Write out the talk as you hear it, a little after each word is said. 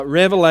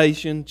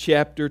Revelation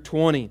chapter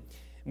 20.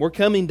 We're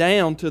coming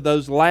down to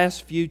those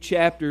last few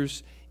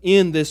chapters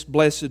in this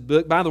blessed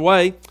book. By the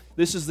way,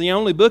 this is the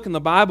only book in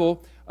the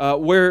Bible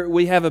where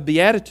we have a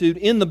beatitude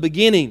in the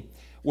beginning,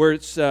 where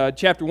it's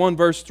chapter 1,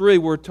 verse 3,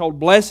 we're told,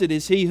 "Blessed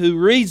is he who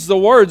reads the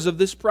words of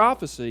this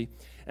prophecy."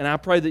 And I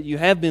pray that you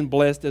have been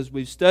blessed as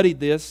we've studied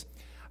this.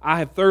 I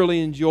have thoroughly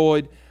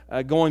enjoyed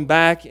going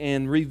back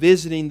and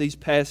revisiting these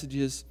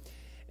passages.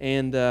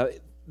 And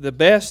the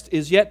best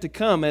is yet to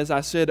come, as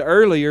I said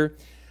earlier,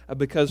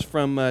 because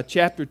from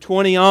chapter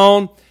 20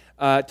 on,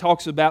 it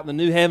talks about the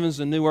new heavens,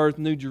 the new earth,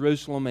 new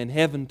Jerusalem, and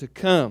heaven to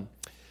come.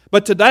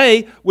 But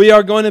today, we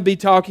are going to be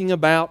talking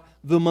about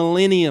the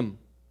millennium.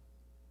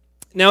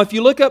 Now, if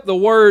you look up the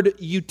word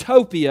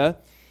utopia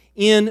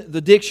in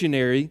the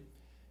dictionary,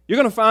 you're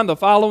going to find the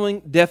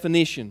following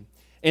definition: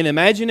 an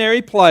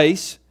imaginary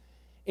place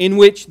in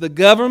which the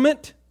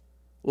government,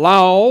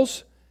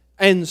 laws,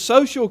 and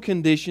social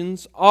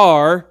conditions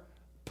are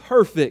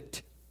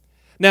perfect.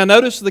 Now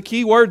notice the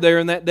key word there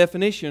in that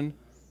definition,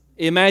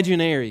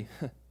 imaginary.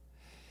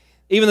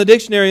 Even the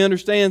dictionary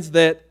understands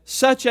that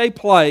such a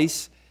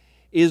place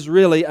is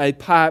really a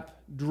pipe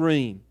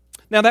dream.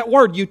 Now that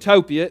word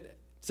utopia,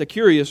 it's a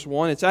curious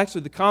one. It's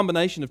actually the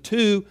combination of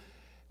two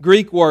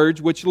Greek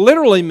words which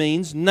literally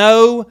means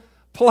no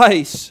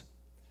place.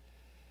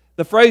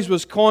 The phrase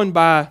was coined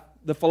by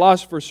the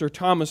philosopher Sir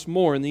Thomas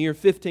More in the year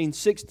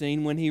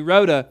 1516 when he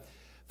wrote a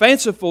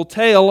fanciful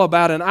tale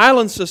about an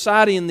island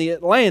society in the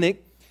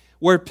Atlantic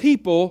where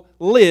people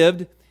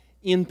lived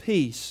in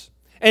peace.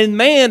 And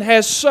man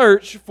has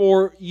searched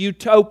for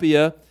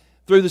utopia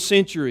through the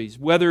centuries,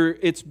 whether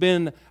it's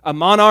been a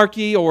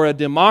monarchy or a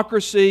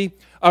democracy,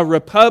 a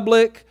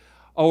republic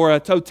or a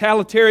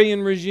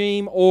totalitarian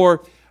regime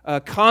or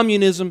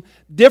communism.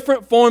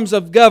 Different forms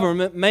of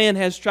government man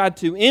has tried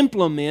to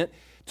implement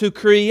to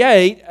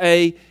create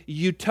a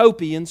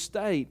utopian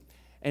state.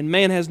 And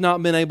man has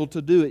not been able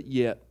to do it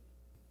yet.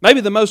 Maybe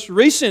the most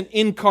recent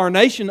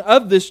incarnation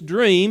of this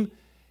dream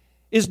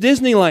is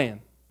Disneyland.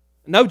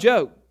 No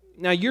joke.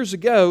 Now, years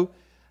ago,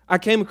 I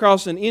came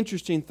across an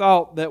interesting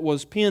thought that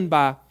was penned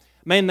by a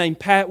man named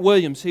Pat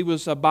Williams. He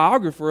was a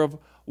biographer of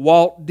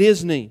Walt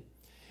Disney.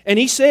 And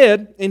he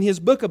said in his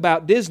book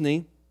about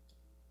Disney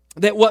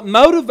that what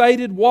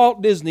motivated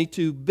Walt Disney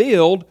to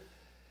build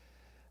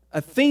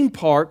a theme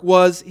park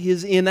was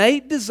his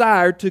innate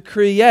desire to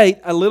create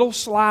a little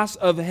slice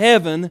of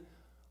heaven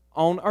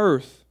on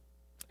earth.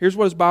 Here's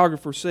what his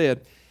biographer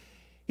said.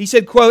 He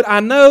said, quote,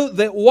 "I know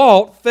that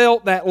Walt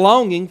felt that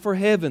longing for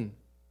heaven.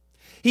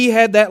 He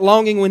had that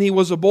longing when he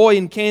was a boy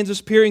in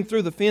Kansas peering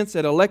through the fence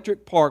at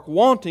Electric Park,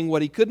 wanting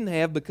what he couldn't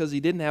have because he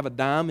didn't have a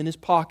dime in his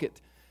pocket.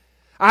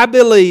 I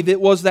believe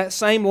it was that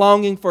same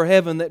longing for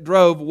heaven that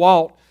drove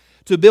Walt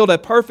to build a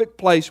perfect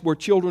place where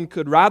children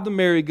could ride the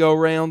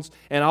merry-go-rounds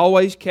and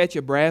always catch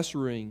a brass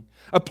ring.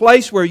 A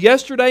place where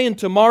yesterday and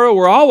tomorrow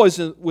were always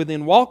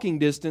within walking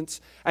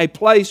distance. A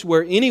place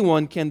where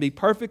anyone can be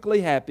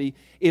perfectly happy,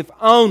 if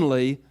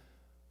only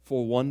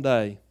for one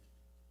day."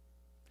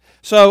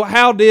 So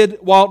how did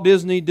Walt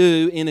Disney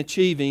do in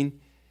achieving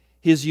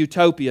his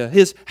utopia,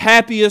 his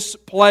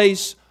happiest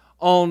place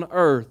on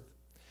earth?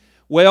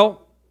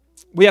 Well,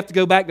 we have to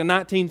go back to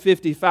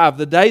 1955,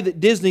 the day that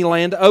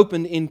Disneyland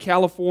opened in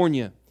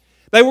California.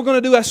 They were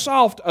going to do a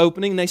soft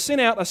opening. They sent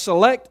out a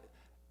select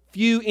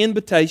few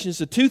invitations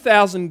to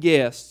 2,000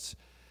 guests.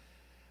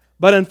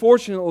 But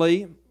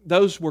unfortunately,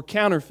 those were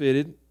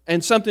counterfeited,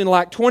 and something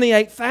like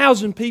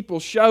 28,000 people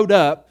showed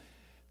up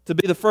to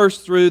be the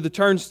first through the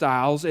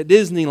turnstiles at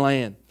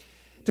Disneyland.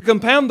 To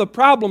compound the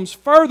problems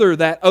further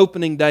that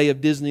opening day of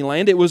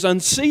Disneyland, it was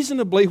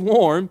unseasonably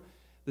warm.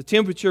 The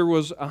temperature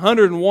was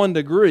 101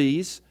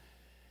 degrees.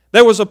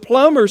 There was a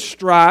plumber's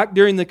strike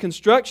during the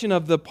construction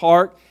of the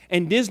park,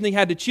 and Disney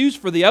had to choose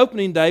for the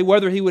opening day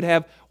whether he would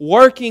have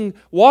working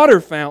water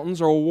fountains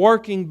or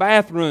working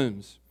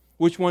bathrooms.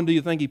 Which one do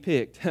you think he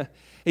picked?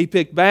 He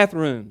picked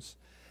bathrooms.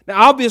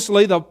 Now,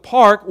 obviously, the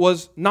park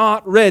was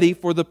not ready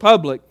for the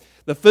public.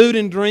 The food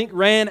and drink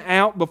ran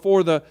out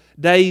before the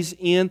day's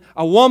end.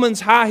 A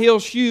woman's high-heel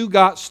shoe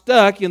got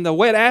stuck in the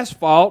wet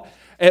asphalt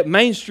at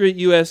Main Street,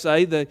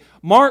 USA. The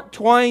Mark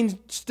Twain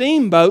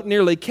steamboat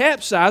nearly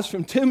capsized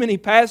from too many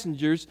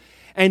passengers,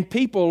 and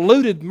people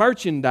looted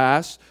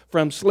merchandise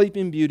from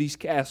Sleeping Beauty's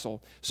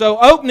castle. So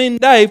opening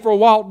day for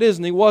Walt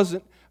Disney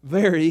wasn't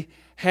very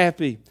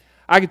happy.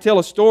 I could tell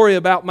a story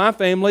about my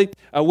family.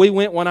 We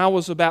went when I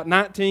was about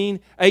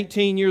 19,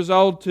 18 years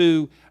old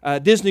to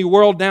Disney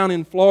World down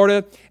in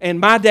Florida, and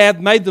my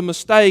dad made the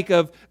mistake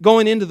of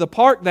going into the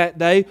park that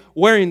day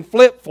wearing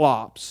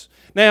flip-flops.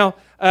 Now,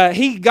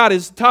 he got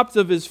his tops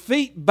of his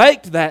feet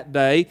baked that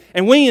day,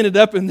 and we ended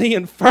up in the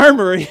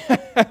infirmary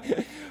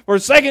for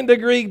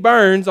second-degree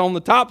burns on the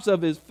tops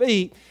of his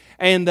feet,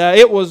 and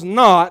it was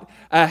not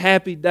a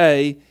happy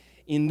day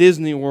in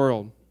Disney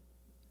World.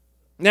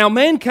 Now,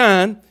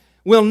 mankind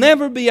will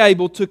never be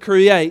able to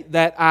create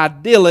that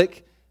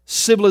idyllic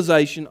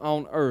civilization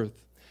on earth.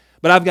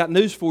 But I've got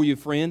news for you,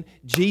 friend.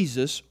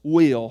 Jesus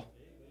will.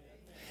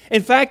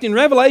 In fact, in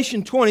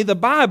Revelation 20, the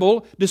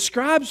Bible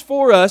describes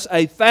for us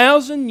a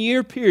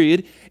 1,000-year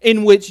period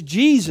in which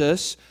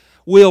Jesus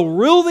will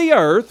rule the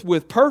earth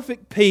with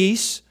perfect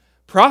peace,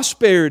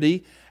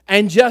 prosperity,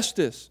 and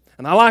justice.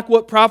 And I like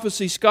what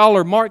prophecy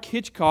scholar Mark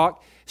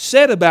Hitchcock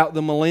said about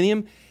the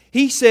millennium.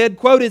 He said,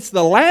 quote, "It's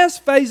the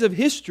last phase of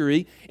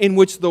history in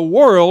which the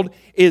world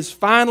is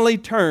finally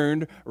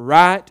turned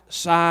right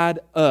side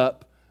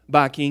up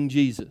by King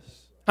Jesus."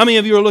 How many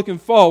of you are looking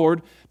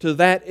forward to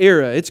that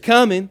era? It's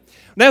coming.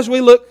 And as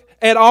we look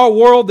at our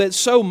world that's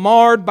so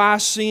marred by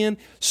sin,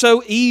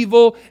 so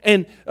evil,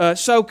 and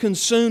so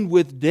consumed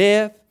with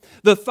death,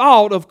 the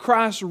thought of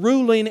Christ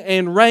ruling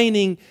and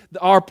reigning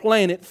our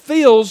planet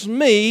fills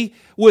me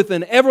with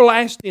an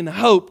everlasting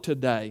hope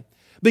today,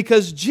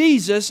 because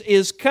Jesus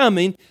is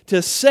coming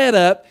to set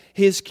up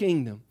His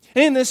kingdom.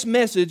 In this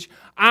message,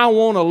 I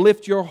want to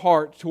lift your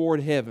heart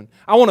toward heaven.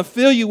 I want to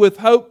fill you with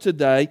hope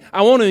today.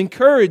 I want to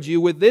encourage you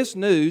with this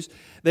news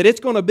that it's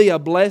going to be a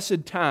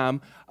blessed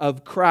time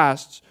of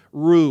Christ's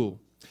rule.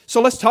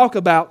 So let's talk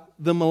about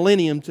the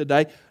millennium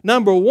today.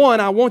 Number one,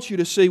 I want you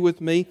to see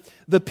with me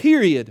the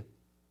period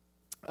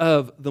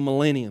of the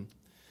millennium.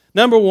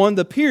 Number one,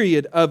 the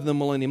period of the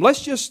millennium.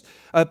 Let's just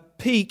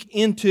peek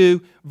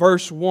into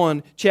verse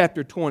 1,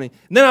 chapter 20.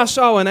 "And then I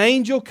saw an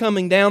angel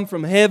coming down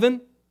from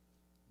heaven,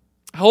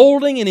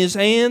 holding in his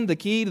hand the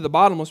key to the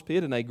bottomless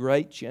pit and a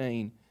great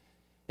chain.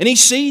 And he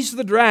seized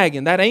the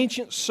dragon, that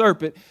ancient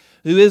serpent,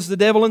 who is the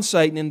devil and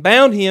Satan, and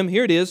bound him,"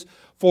 here it is,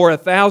 "for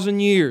 1,000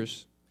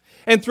 years.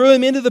 And threw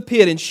him into the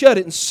pit and shut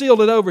it and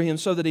sealed it over him,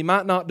 so that he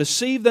might not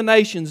deceive the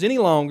nations any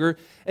longer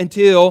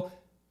until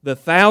the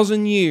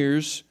 1,000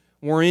 years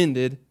were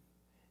ended,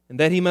 and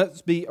that he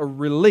must be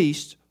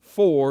released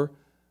for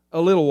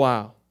a little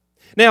while."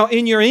 Now,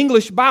 in your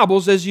English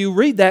Bibles, as you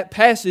read that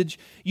passage,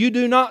 you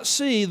do not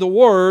see the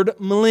word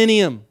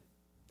millennium.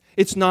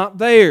 It's not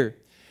there.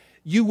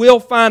 You will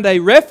find a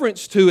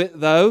reference to it,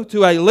 though,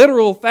 to a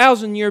literal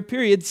 1,000-year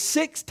period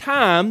 6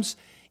 times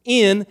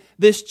in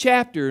this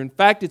chapter. In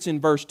fact, it's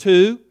in verse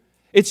 2,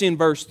 it's in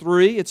verse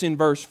 3, it's in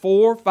verse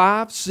 4,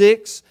 5,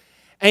 6,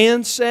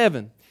 and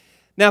 7.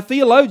 Now,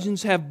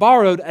 theologians have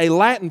borrowed a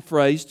Latin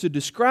phrase to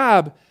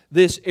describe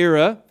this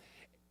era,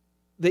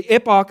 the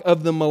epoch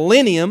of the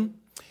millennium.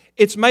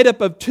 It's made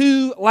up of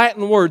 2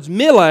 Latin words,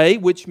 mille,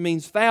 which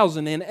means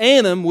 1,000, and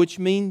annum, which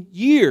means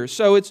year.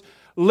 So it's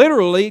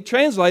literally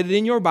translated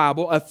in your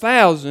Bible,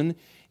 1,000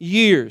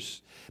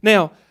 years.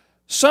 Now,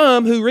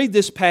 some who read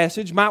this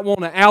passage might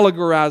want to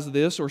allegorize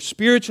this or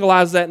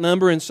spiritualize that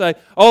number and say,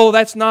 "Oh,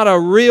 that's not a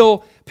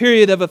real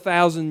period of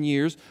 1,000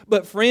 years."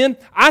 But friend,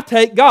 I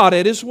take God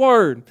at His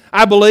word.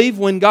 I believe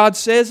when God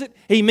says it,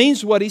 He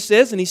means what He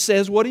says, and He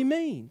says what He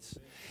means.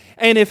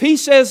 And if He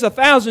says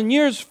 1,000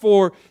 years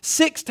for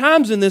 6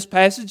 times in this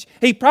passage,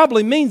 He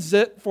probably means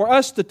it for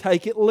us to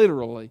take it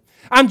literally.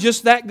 I'm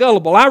just that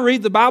gullible. I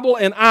read the Bible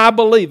and I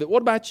believe it.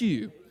 What about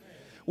you?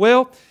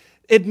 Well,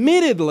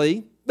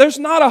 admittedly, there's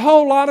not a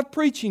whole lot of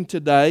preaching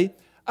today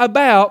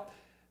about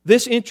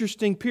this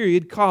interesting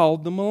period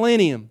called the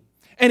millennium.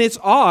 And it's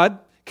odd,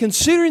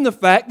 considering the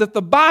fact that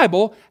the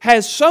Bible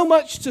has so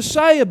much to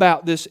say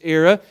about this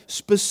era,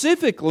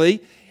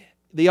 specifically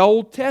the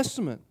Old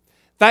Testament.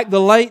 In fact,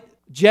 the late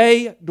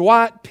J.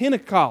 Dwight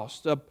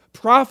Pentecost, a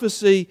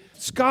prophecy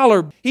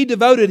scholar, he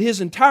devoted his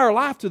entire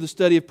life to the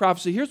study of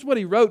prophecy. Here's what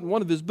he wrote in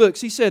one of his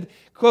books. He said,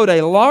 quote,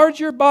 "A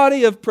larger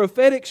body of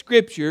prophetic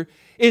scripture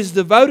is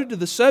devoted to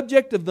the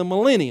subject of the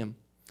millennium,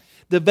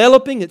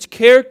 developing its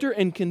character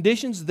and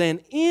conditions than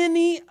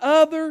any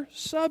other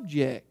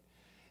subject.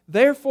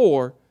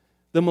 Therefore,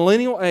 the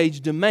millennial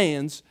age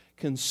demands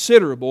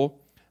considerable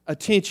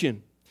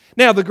attention."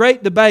 Now, the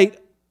great debate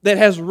that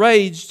has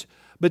raged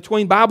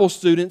between Bible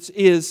students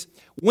is,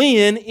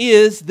 when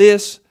is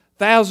this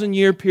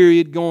 1,000-year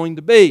period going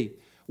to be?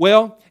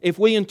 Well, if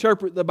we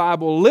interpret the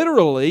Bible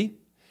literally,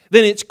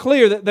 then it's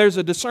clear that there's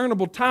a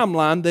discernible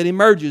timeline that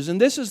emerges. And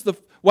this is the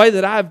way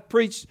that I've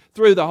preached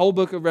through the whole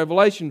book of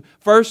Revelation.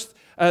 First,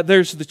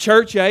 there's the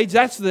church age.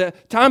 That's the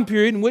time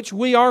period in which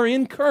we are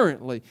in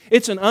currently.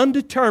 It's an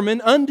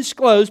undetermined,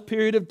 undisclosed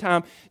period of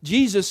time.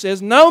 Jesus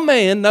says no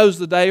man knows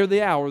the day or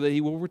the hour that He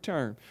will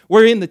return.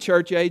 We're in the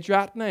church age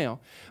right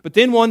now. But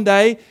then one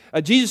day,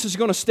 Jesus is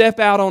going to step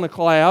out on a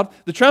cloud.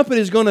 The trumpet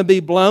is going to be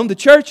blown. The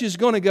church is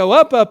going to go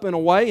up, up, and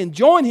away and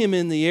join Him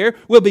in the air.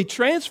 We'll be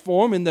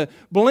transformed in the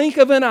blink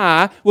of an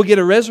eye. We'll get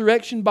a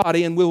resurrection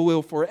body, and we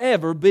will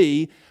forever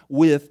be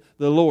with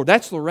the Lord.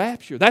 That's the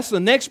rapture. That's the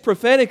next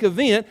prophetic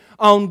event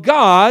on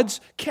God's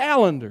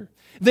calendar.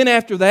 Then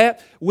after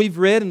that, we've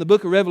read in the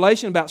book of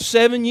Revelation about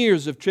 7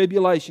 years of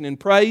tribulation. And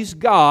praise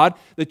God,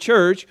 the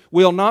church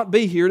will not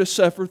be here to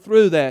suffer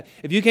through that.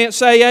 If you can't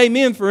say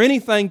amen for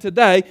anything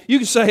today, you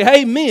can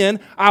say amen,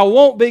 I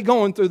won't be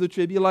going through the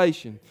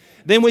tribulation.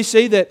 Then we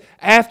see that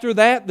after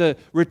that, the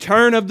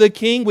return of the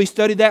King. We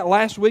studied that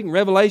last week in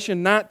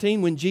Revelation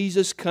 19 when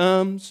Jesus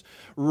comes,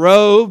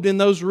 robed in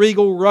those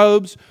regal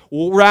robes,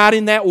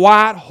 riding that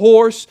white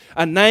horse,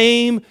 a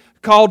name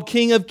called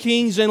King of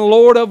Kings and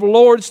Lord of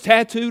Lords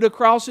tattooed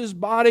across his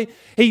body.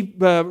 He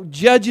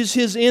judges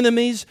his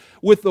enemies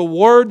with the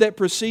word that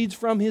proceeds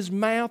from his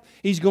mouth.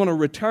 He's going to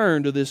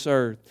return to this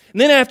earth. And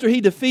then after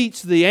he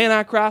defeats the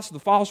Antichrist, the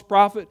false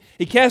prophet,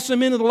 he casts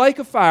him into the lake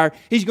of fire.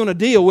 He's going to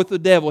deal with the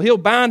devil. He'll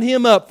bind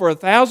him up for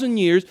 1,000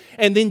 years.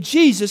 And then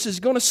Jesus is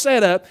going to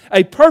set up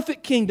a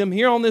perfect kingdom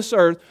here on this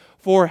earth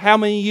for how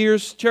many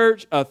years,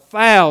 church?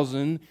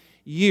 1,000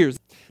 years.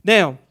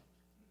 Now,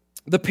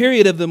 the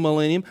period of the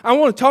millennium, I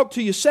want to talk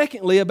to you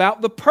secondly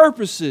about the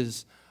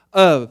purposes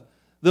of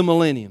the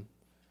millennium.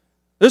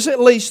 There's at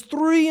least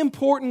 3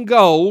 important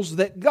goals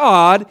that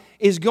God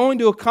is going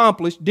to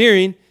accomplish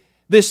during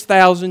this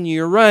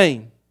 1,000-year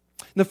reign.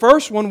 The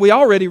first one we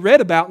already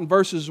read about in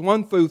verses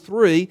 1 through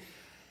 3.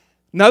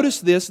 Notice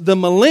this, the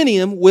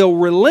millennium will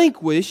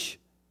relinquish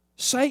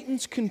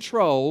Satan's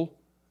control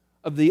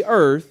of the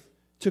earth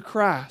to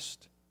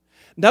Christ.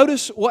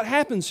 Notice what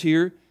happens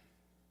here.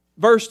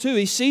 Verse 2,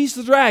 he seized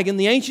the dragon,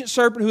 the ancient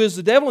serpent who is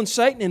the devil and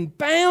Satan, and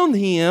bound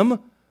him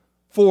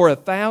for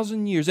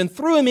 1,000 years, and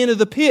threw him into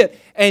the pit,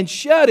 and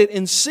shut it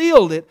and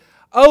sealed it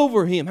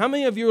over him. How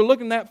many of you are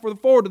looking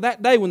forward to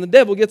that day when the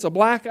devil gets a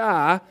black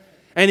eye,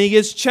 and he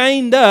gets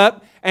chained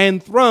up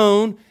and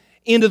thrown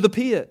into the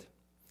pit?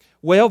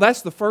 Well,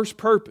 that's the first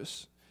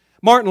purpose.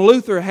 Martin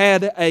Luther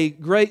had a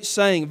great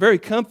saying, very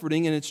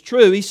comforting, and it's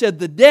true. He said,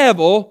 the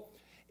devil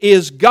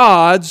is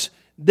God's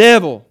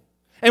devil.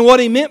 And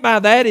what he meant by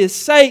that is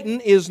Satan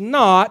is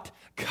not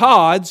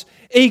God's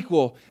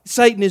equal.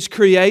 Satan is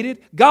created,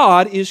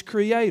 God is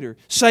creator.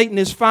 Satan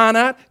is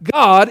finite,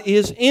 God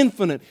is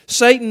infinite.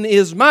 Satan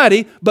is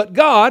mighty, but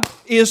God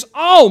is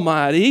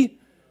almighty.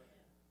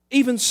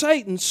 Even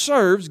Satan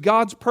serves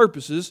God's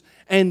purposes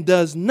and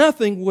does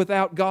nothing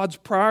without God's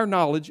prior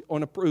knowledge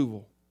or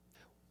approval.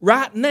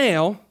 Right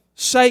now,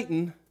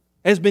 Satan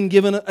has been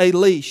given a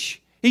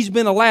leash. He's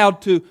been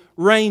allowed to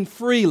reign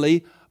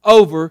freely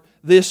over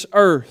this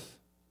earth.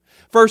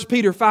 1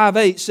 Peter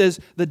 5:8 says,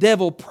 the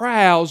devil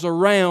prowls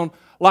around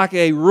like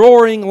a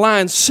roaring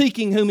lion,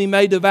 seeking whom he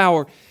may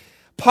devour.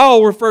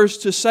 Paul refers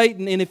to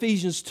Satan in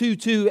Ephesians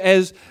 2:2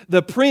 as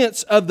the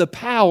prince of the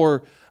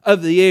power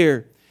of the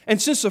air. And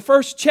since the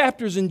first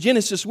chapters in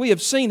Genesis, we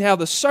have seen how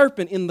the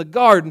serpent in the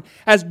garden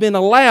has been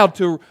allowed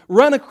to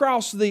run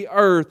across the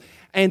earth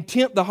and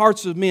tempt the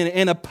hearts of men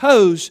and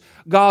oppose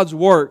God's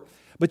work.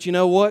 But you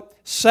know what?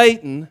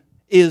 Satan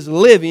is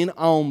living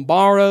on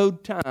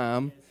borrowed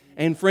time.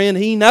 And friend,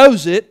 he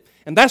knows it.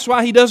 And that's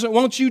why he doesn't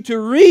want you to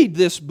read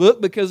this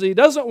book, because he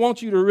doesn't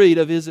want you to read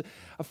of his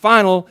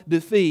final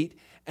defeat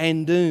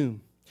and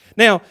doom.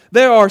 Now,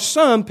 there are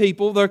some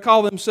people that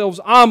call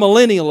themselves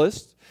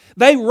amillennialists.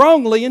 They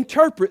wrongly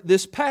interpret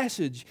this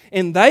passage.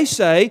 And they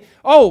say,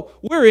 oh,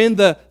 we're in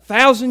the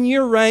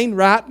 1,000-year reign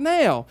right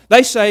now.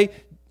 They say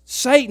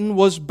Satan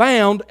was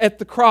bound at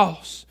the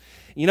cross.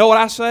 You know what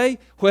I say?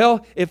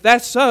 Well, if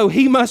that's so,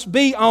 he must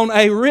be on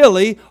a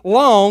really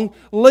long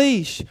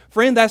leash.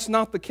 Friend, that's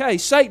not the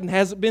case. Satan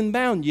hasn't been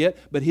bound yet,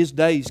 but his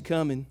day's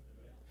coming.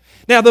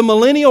 Now, the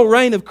millennial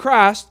reign of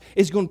Christ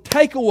is going to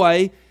take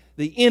away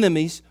the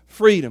enemy's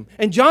freedom.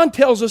 And John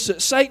tells us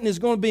that Satan is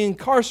going to be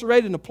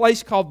incarcerated in a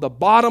place called the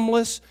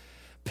bottomless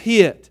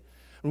pit.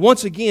 And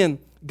once again,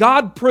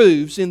 God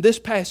proves in this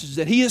passage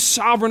that He is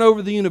sovereign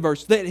over the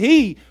universe, that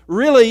He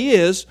really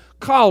is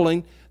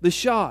calling the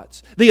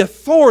shots. The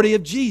authority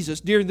of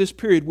Jesus during this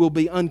period will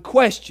be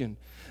unquestioned.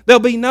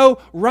 There'll be no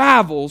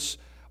rivals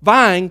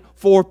vying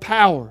for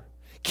power.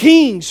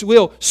 Kings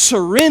will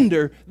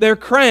surrender their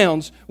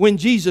crowns when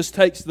Jesus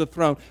takes the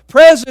throne.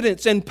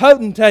 Presidents and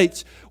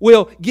potentates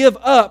will give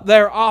up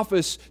their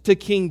office to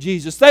King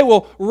Jesus. They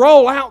will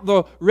roll out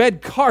the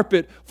red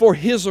carpet for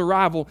His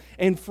arrival.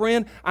 And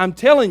friend, I'm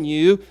telling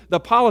you, the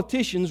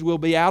politicians will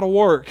be out of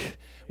work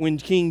when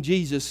King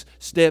Jesus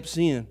steps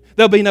in.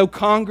 There'll be no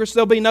Congress,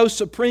 there'll be no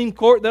Supreme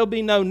Court, there'll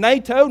be no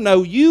NATO,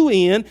 no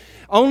UN,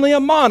 only a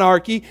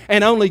monarchy,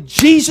 and only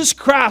Jesus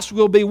Christ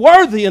will be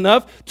worthy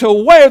enough to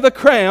wear the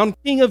crown,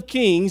 King of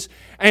Kings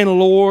and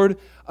Lord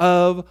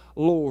of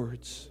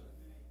Lords.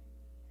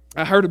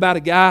 I heard about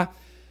a guy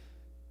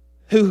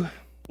who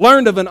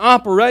learned of an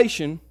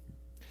operation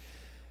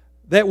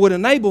that would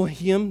enable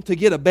him to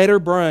get a better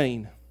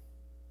brain.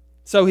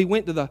 So he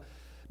went to the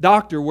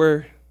doctor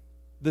where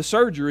the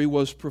surgery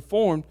was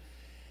performed,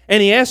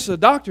 and he asked the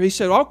doctor, he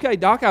said, okay,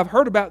 doc, I've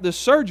heard about this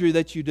surgery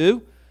that you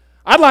do.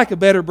 I'd like a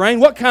better brain.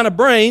 What kind of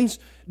brains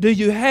do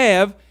you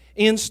have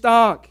in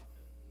stock?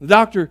 The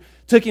doctor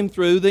took him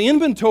through the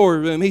inventory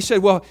room. He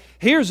said, well,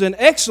 here's an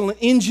excellent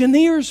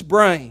engineer's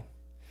brain.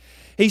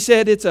 He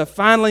said, it's a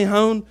finely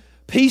honed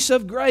piece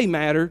of gray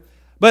matter,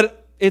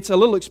 but it's a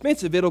little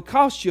expensive. It'll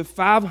cost you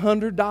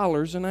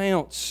 $500 an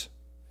ounce.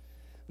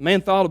 The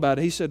man thought about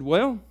it. He said,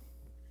 well,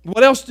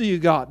 what else do you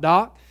got,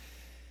 doc?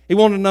 He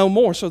wanted to know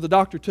more, so the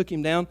doctor took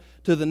him down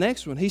to the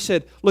next one. He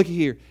said, look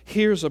here,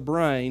 here's a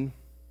brain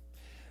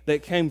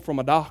that came from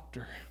a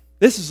doctor.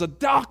 This is a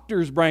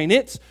doctor's brain.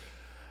 It's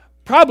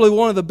probably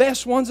one of the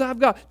best ones I've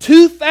got.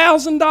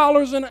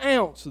 $2,000 an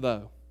ounce,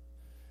 though.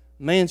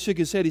 The man shook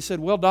his head. He said,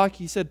 well, doc,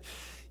 he said,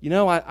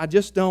 I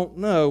just don't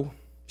know.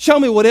 Show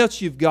me what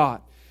else you've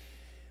got.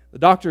 The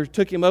doctor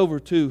took him over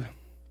to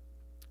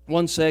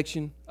one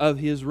section of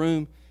his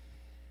room,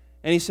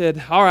 and he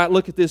said, all right,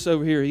 look at this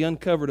over here. He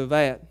uncovered a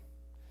vat.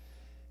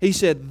 He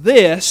said,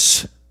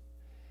 this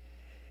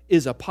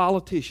is a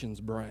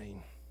politician's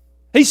brain.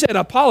 He said,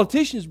 a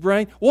politician's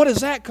brain? What does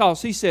that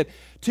cost? He said,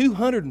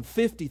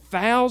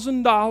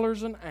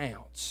 $250,000 an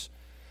ounce.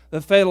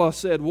 The fellow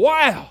said,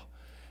 wow.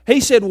 He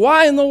said,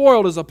 why in the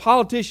world is a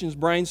politician's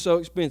brain so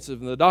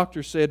expensive? And the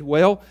doctor said,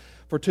 well,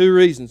 for two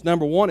reasons.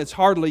 Number one, it's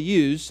hardly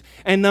used.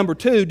 And number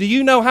two, do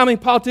you know how many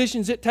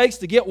politicians it takes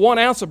to get 1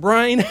 ounce of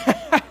brain?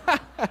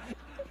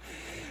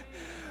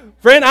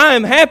 Friend, I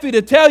am happy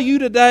to tell you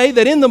today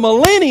that in the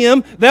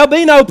millennium, there'll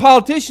be no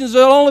politicians,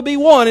 there'll only be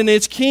one, and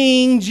it's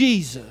King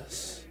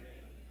Jesus.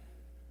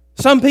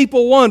 Some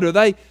people wonder,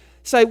 they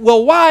say,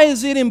 well, why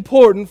is it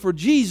important for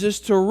Jesus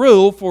to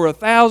rule for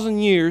 1,000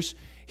 years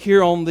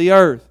here on the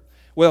earth?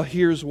 Well,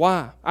 here's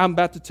why. I'm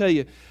about to tell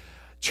you.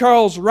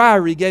 Charles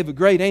Ryrie gave a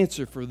great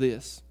answer for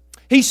this.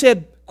 He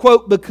said,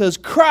 quote, because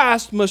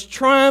Christ must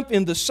triumph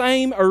in the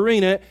same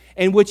arena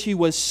in which He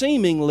was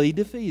seemingly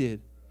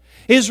defeated.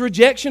 His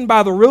rejection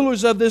by the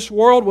rulers of this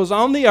world was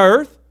on the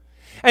earth,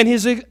 and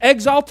His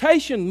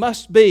exaltation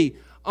must be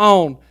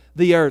on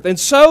the earth. And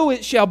so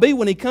it shall be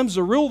when He comes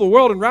to rule the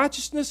world in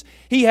righteousness.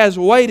 He has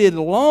waited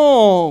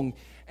long,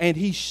 and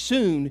He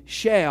soon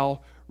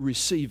shall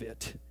receive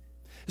it.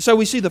 So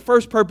we see the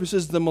first purpose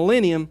is the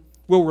millennium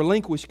will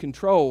relinquish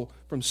control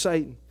from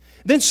Satan.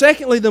 Then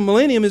secondly, the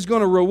millennium is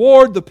going to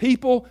reward the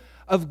people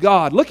of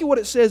God. Look at what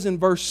it says in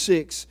verse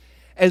 6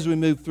 as we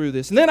move through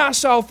this. And then I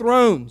saw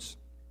thrones,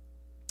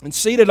 and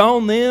seated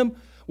on them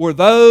were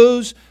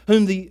those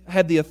whom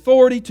had the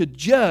authority to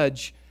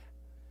judge.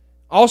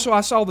 Also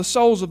I saw the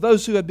souls of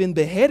those who had been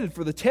beheaded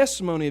for the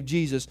testimony of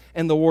Jesus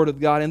and the Word of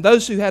God, and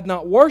those who had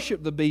not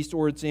worshipped the beast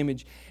or its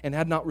image, and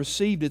had not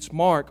received its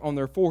mark on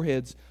their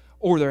foreheads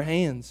or their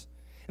hands.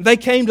 And they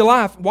came to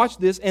life, watch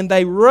this, and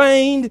they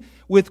reigned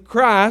with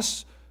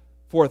Christ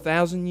for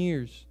 1,000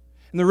 years.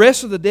 And the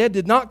rest of the dead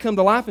did not come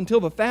to life until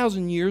the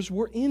 1,000 years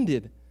were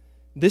ended.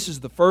 This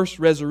is the first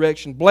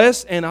resurrection.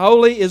 Blessed and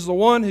holy is the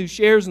one who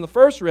shares in the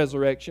first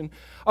resurrection.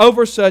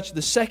 Over such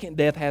the second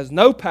death has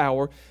no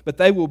power, but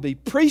they will be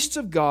priests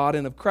of God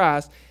and of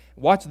Christ.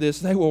 Watch this,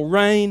 they will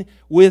reign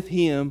with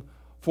Him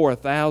for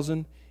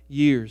 1,000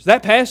 years.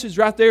 That passage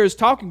right there is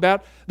talking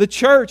about the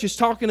church. Is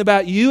talking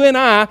about you and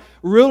I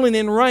ruling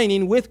and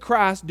reigning with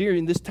Christ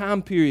during this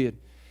time period.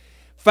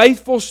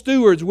 Faithful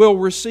stewards will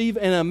receive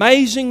an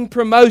amazing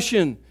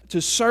promotion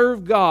to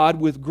serve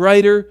God with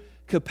greater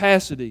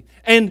capacity.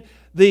 And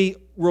the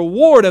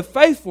reward of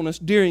faithfulness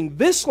during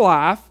this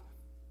life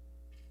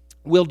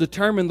will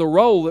determine the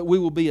role that we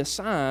will be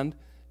assigned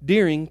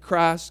during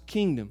Christ's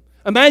kingdom.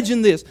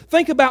 Imagine this.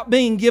 Think about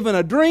being given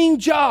a dream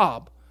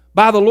job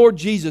by the Lord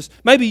Jesus.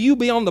 Maybe you'll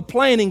be on the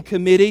planning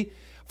committee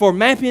for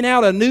mapping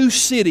out a new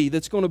city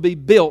that's going to be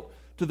built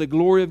to the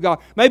glory of God.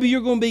 Maybe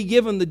you're going to be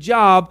given the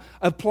job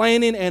of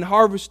planting and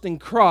harvesting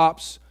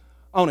crops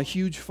on a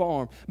huge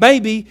farm.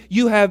 Maybe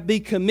you have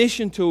been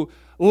commissioned to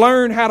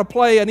learn how to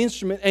play an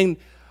instrument and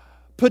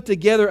put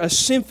together a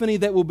symphony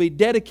that will be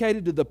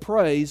dedicated to the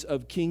praise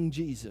of King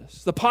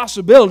Jesus. The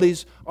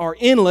possibilities are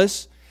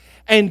endless,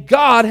 and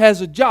God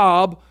has a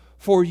job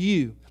for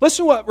you.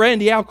 Listen to what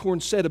Randy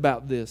Alcorn said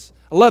about this.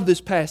 I love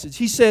this passage.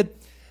 He said,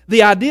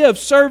 the idea of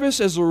service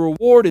as a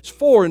reward is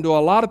foreign to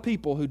a lot of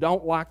people who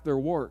don't like their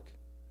work,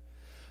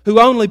 who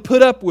only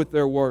put up with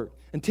their work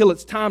until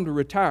it's time to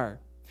retire.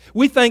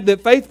 We think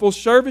that faithful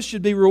service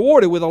should be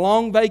rewarded with a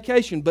long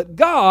vacation, but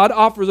God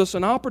offers us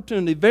an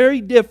opportunity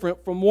very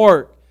different from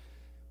work.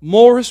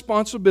 More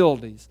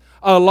responsibilities,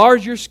 a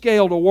larger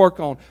scale to work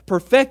on,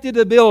 perfected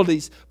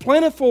abilities,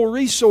 plentiful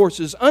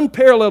resources,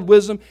 unparalleled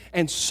wisdom,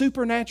 and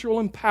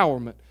supernatural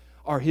empowerment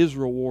are His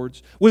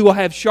rewards. We will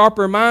have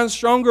sharper minds,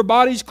 stronger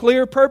bodies,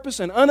 clear purpose,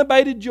 and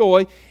unabated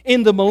joy.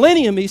 In the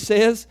millennium, He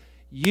says,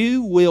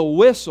 you will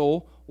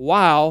whistle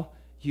while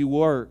you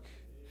work.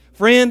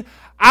 Friend,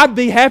 I'd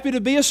be happy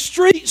to be a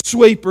street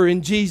sweeper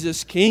in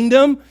Jesus'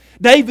 kingdom.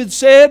 David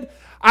said,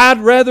 I'd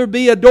rather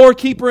be a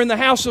doorkeeper in the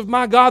house of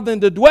my God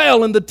than to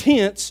dwell in the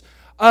tents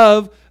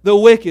of the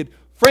wicked.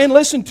 Friend,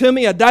 listen to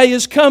me. A day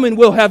is coming.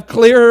 We'll have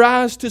clearer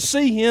eyes to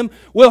see Him.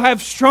 We'll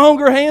have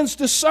stronger hands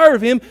to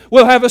serve Him.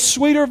 We'll have a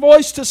sweeter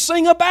voice to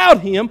sing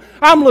about Him.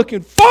 I'm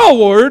looking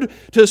forward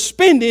to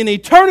spending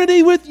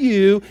eternity with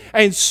you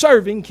and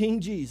serving King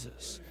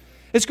Jesus.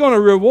 It's going to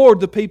reward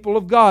the people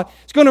of God.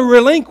 It's going to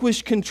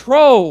relinquish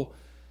control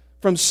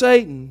from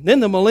Satan.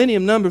 Then the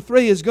millennium number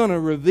 3 is going to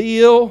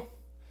reveal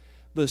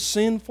the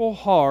sinful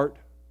heart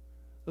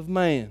of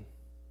man.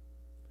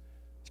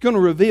 It's going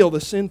to reveal the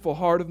sinful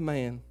heart of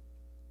man.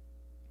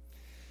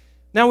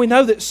 Now we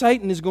know that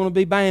Satan is going to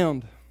be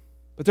bound.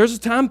 But there's a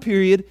time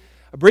period,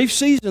 a brief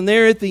season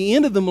there at the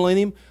end of the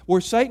millennium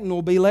where Satan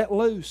will be let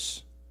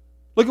loose.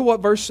 Look at what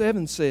verse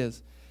 7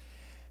 says.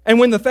 And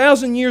when the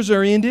 1,000 years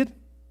are ended,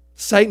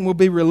 Satan will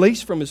be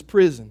released from his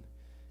prison.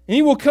 And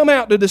he will come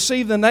out to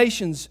deceive the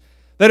nations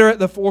that are at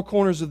the four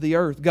corners of the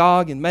earth,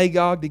 Gog and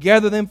Magog, to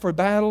gather them for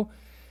battle.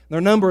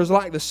 Their number is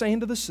like the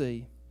sand of the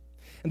sea.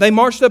 And they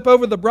marched up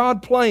over the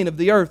broad plain of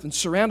the earth and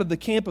surrounded the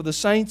camp of the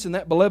saints in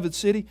that beloved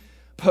city.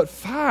 But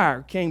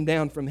fire came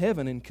down from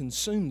heaven and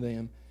consumed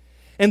them.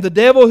 And the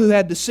devil who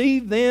had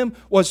deceived them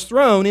was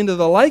thrown into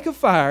the lake of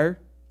fire,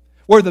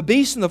 where the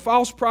beast and the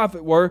false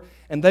prophet were,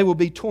 and they will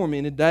be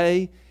tormented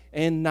day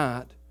and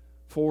night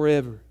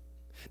forever.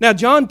 Now,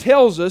 John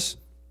tells us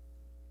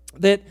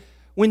that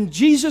when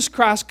Jesus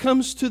Christ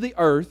comes to the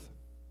earth,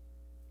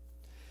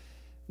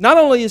 not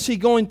only is He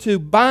going to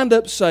bind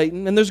up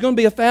Satan, and there's going to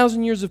be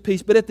 1,000 years of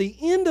peace, but at the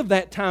end of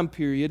that time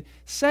period,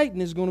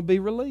 Satan is going to be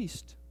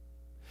released.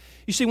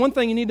 You see, one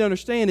thing you need to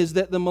understand is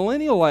that the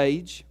millennial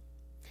age,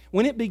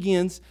 when it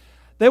begins,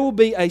 there will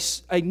be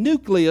a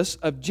nucleus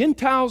of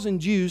Gentiles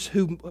and Jews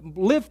who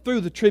lived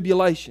through the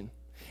tribulation.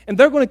 And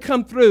they're going to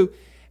come through,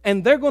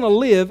 and they're going to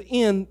live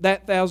in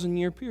that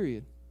 1,000-year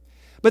period.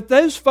 But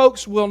those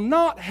folks will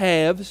not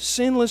have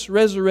sinless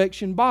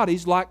resurrection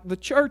bodies like the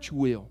church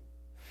will.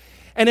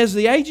 And as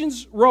the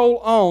ages roll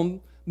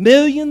on,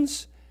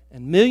 millions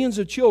and millions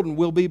of children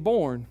will be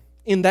born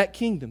in that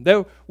kingdom.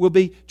 There will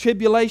be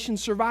tribulation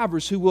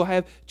survivors who will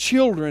have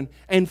children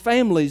and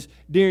families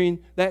during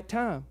that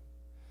time.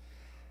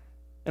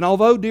 And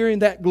although during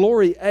that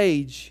glory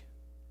age,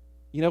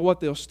 you know what?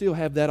 They'll still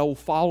have that old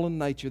fallen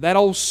nature, that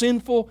old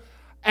sinful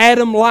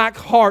Adam-like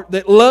heart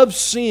that loves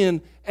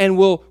sin and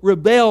will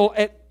rebel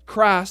at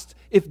Christ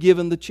if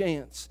given the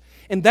chance.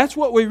 And that's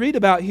what we read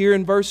about here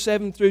in verse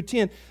 7 through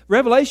 10.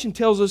 Revelation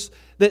tells us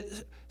that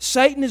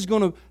Satan is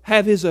going to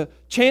have his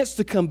chance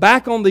to come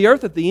back on the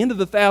earth at the end of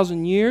the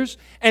 1,000 years.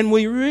 And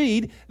we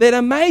read that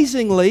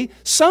amazingly,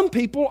 some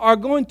people are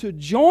going to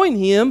join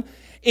him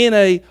in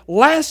a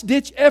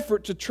last-ditch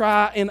effort to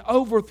try and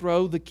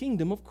overthrow the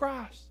kingdom of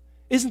Christ.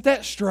 Isn't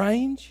that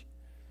strange?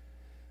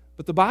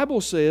 But the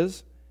Bible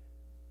says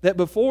that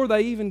before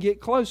they even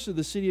get close to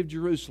the city of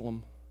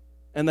Jerusalem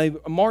and they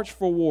march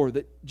for war,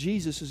 that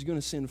Jesus is going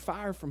to send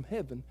fire from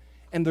heaven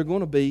and they're going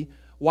to be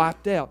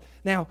wiped out.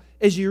 Now,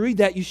 as you read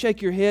that, you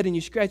shake your head and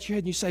you scratch your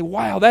head and you say,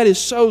 wow, that is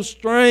so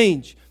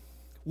strange.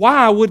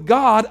 Why would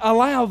God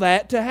allow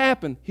that to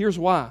happen? Here's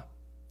why.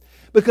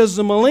 Because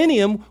the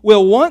millennium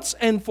will once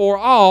and for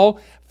all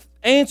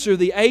answer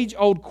the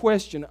age-old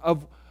question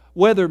of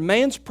whether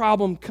man's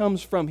problem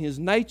comes from his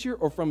nature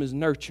or from his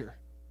nurture.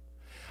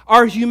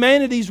 Are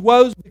humanity's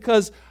woes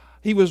because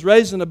he was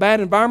raised in a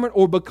bad environment,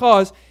 or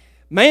because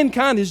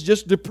mankind is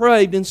just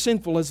depraved and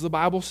sinful, as the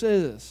Bible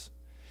says?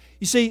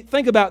 You see,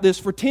 think about this.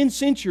 For 10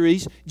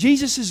 centuries,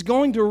 Jesus is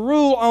going to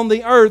rule on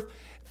the earth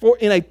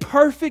in a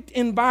perfect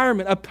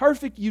environment, a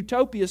perfect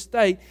utopia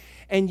state.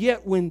 And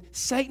yet when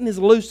Satan is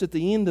loosed at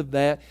the end of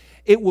that,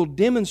 it will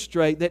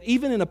demonstrate that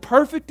even in a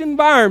perfect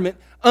environment,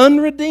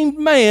 unredeemed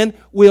man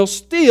will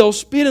still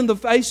spit in the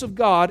face of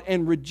God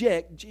and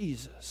reject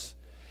Jesus.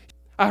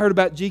 I heard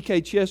about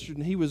G.K.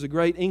 Chesterton. He was a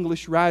great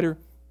English writer,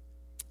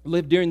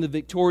 lived during the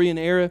Victorian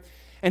era.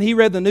 And he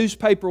read the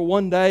newspaper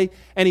one day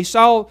and he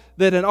saw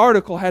that an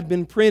article had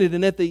been printed,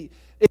 and it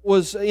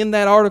was in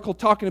that article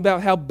talking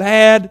about how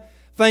bad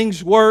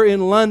things were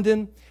in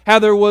London, how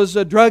there was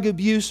drug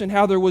abuse and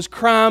how there was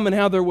crime and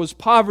how there was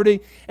poverty.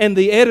 And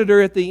the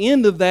editor at the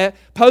end of that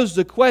posed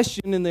a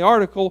question in the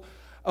article,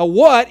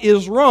 what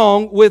is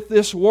wrong with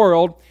this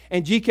world?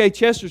 And G.K.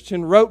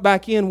 Chesterton wrote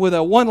back in with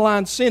a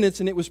one-line sentence,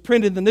 and it was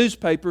printed in the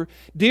newspaper.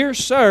 Dear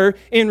sir,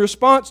 in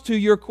response to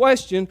your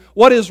question,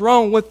 what is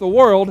wrong with the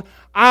world?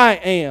 I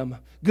am.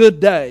 Good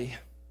day.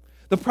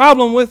 The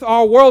problem with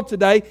our world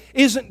today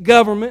isn't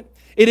government.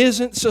 It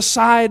isn't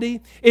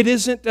society. It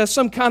isn't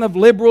some kind of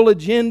liberal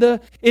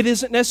agenda. It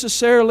isn't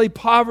necessarily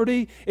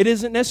poverty. It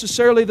isn't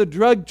necessarily the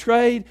drug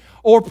trade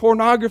or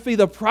pornography.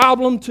 The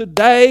problem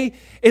today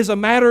is a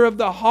matter of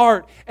the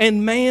heart.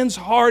 And man's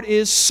heart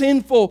is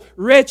sinful,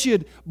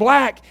 wretched,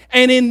 black,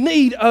 and in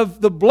need of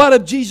the blood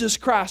of Jesus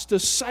Christ to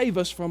save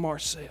us from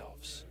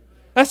ourselves.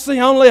 That's the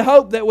only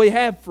hope that we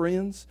have,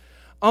 friends.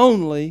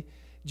 Only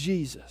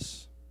Jesus.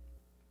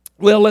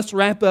 Well, let's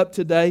wrap up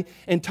today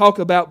and talk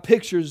about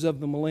pictures of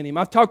the millennium.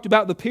 I've talked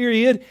about the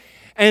period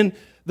and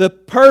the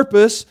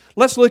purpose.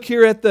 Let's look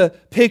here at the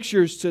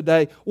pictures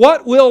today.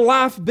 What will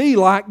life be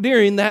like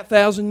during that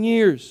 1,000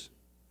 years?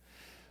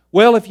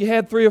 Well, if you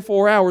had 3 or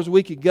 4 hours,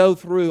 we could go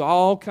through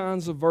all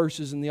kinds of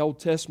verses in the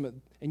Old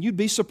Testament, and you'd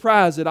be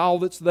surprised at all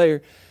that's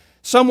there.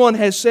 Someone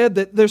has said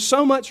that there's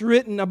so much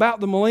written about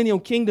the millennial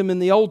kingdom in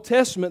the Old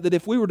Testament that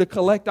if we were to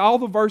collect all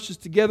the verses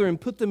together and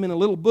put them in a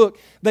little book,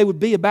 they would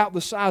be about the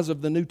size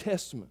of the New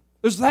Testament.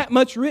 There's that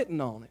much written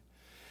on it.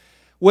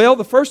 Well,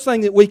 the first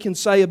thing that we can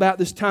say about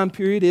this time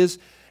period is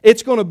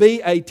it's going to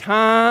be a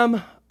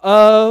time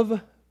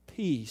of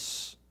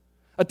peace.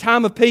 A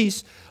time of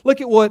peace. Look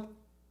at what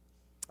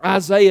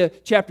Isaiah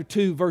chapter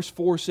 2 verse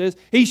 4 says.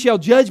 He shall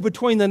judge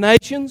between the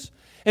nations,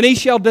 and He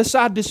shall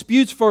decide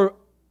disputes for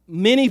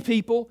many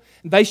people.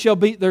 They shall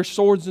beat their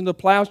swords into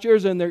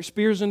plowshares and their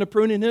spears into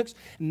pruning hooks.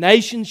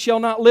 Nation shall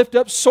not lift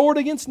up sword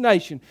against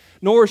nation,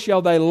 nor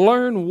shall they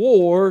learn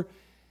war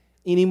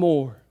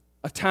anymore.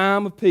 A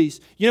time of peace.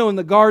 You know, in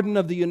the Garden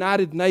of the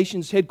United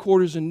Nations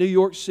headquarters in New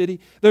York City,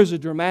 there's a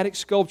dramatic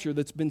sculpture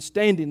that's been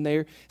standing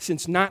there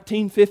since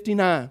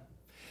 1959.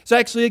 It's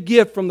actually a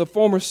gift from the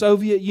former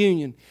Soviet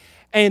Union.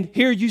 And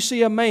here you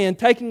see a man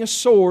taking a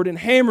sword and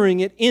hammering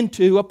it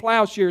into a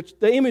plowshare.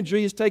 The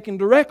imagery is taken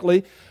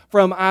directly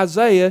from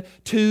Isaiah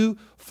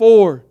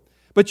 2:4.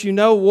 But you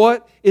know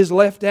what is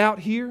left out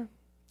here?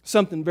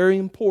 Something very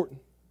important.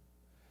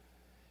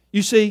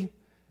 You see,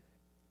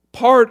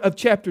 part of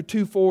chapter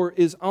 2:4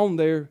 is on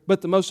there,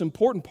 but the most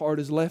important part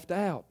is left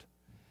out.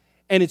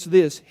 And it's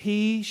this: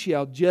 He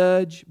shall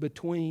judge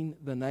between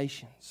the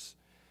nations.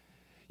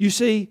 You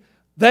see,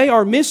 they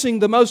are missing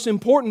the most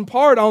important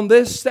part on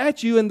this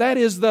statue, and that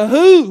is the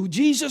who,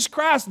 Jesus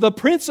Christ, the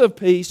Prince of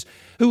Peace,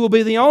 who will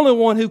be the only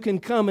one who can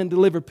come and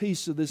deliver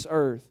peace to this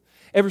earth.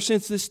 Ever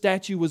since this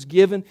statue was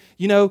given,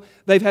 you know,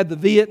 they've had the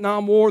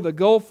Vietnam War, the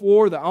Gulf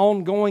War, the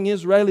ongoing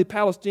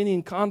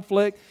Israeli-Palestinian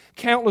conflict,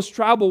 countless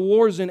tribal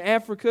wars in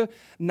Africa,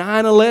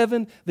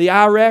 9/11, the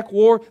Iraq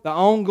War, the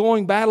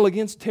ongoing battle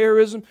against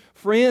terrorism.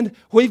 Friend,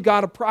 we've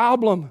got a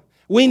problem.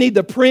 We need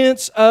the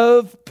Prince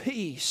of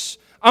Peace.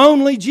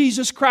 Only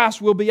Jesus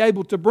Christ will be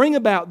able to bring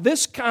about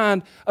this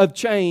kind of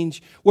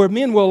change where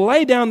men will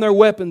lay down their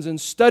weapons and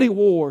study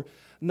war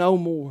no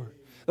more.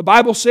 The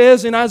Bible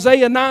says in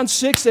Isaiah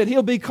 9:6 that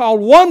He'll be called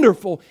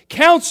Wonderful,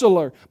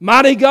 Counselor,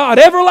 Mighty God,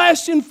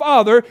 Everlasting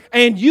Father,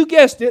 and you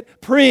guessed it,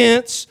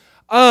 Prince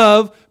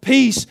of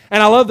Peace.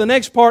 And I love the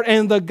next part,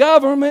 and the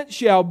government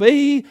shall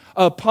be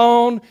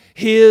upon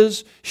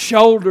His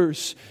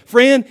shoulders.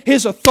 Friend,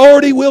 His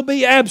authority will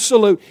be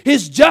absolute.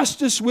 His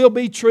justice will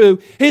be true.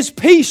 His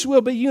peace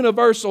will be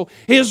universal.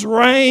 His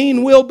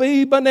reign will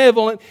be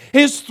benevolent.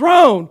 His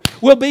throne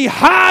will be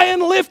high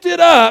and lifted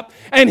up.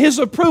 And His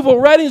approval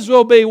ratings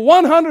will be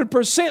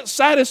 100%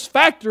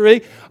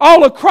 satisfactory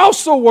all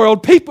across the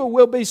world. People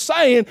will be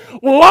saying,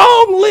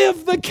 "Long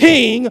live the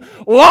King!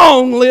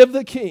 Long live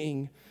the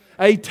King!"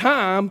 A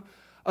time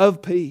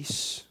of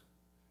peace.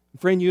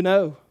 Friend, you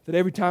know that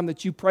every time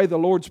that you pray the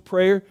Lord's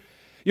Prayer,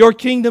 "Your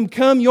kingdom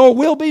come, Your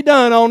will be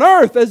done on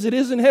earth as it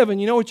is in heaven."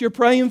 You know what you're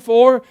praying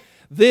for?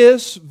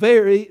 This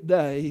very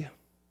day.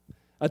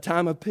 A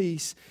time of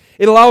peace.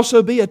 It'll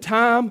also be a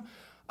time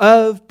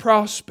of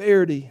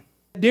prosperity.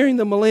 During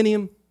the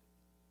millennium,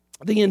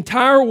 the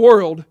entire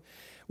world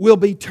will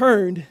be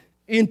turned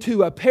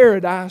into a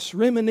paradise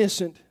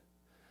reminiscent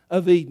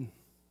of Eden.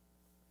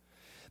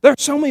 There are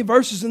so many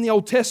verses in the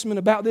Old Testament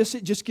about this,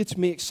 it just gets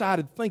me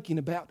excited thinking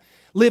about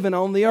living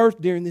on the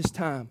earth during this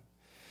time.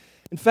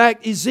 In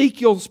fact,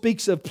 Ezekiel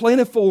speaks of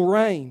plentiful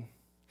rain,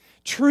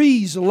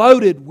 trees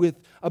loaded with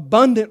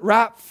abundant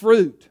ripe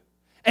fruit,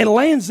 and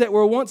lands that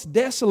were once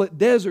desolate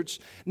deserts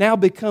now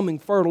becoming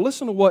fertile.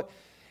 Listen to what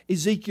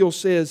Ezekiel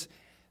says,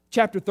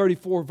 chapter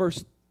 34,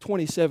 verse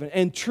 27.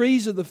 "And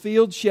trees of the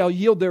field shall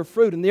yield their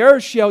fruit, and the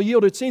earth shall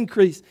yield its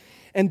increase.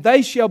 And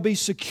they shall be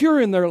secure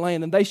in their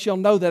land, and they shall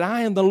know that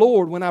I am the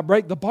Lord when I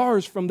break the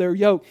bars from their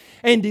yoke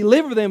and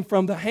deliver them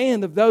from the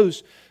hand of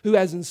those who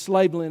has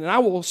enslaved them. And I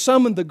will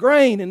summon the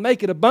grain and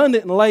make it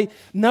abundant and lay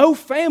no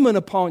famine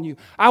upon you.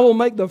 I will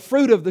make the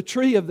fruit of the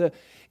tree of the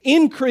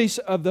increase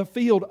of the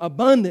field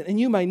abundant, and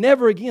you may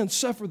never again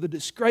suffer the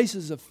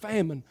disgraces of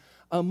famine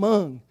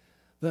among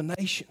the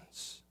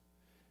nations."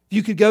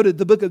 You could go to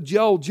the book of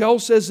Joel. Joel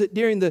says that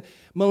during the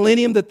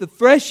millennium that the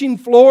threshing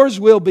floors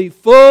will be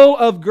full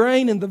of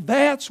grain and the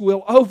vats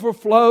will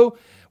overflow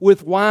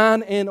with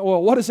wine and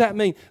oil. What does that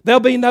mean? There'll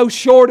be no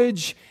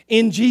shortage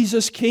in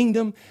Jesus'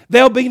 kingdom.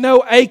 There'll be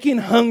no aching,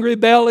 hungry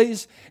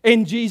bellies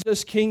in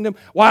Jesus' kingdom.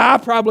 Why, I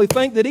probably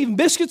think that even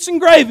biscuits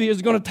and gravy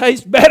is going to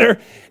taste better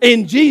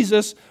in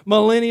Jesus'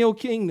 millennial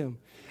kingdom.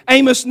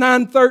 Amos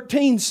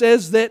 9:13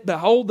 says that,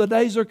 "Behold, the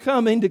days are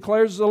coming,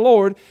 declares the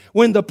Lord,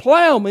 when the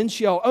plowman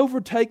shall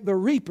overtake the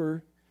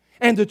reaper,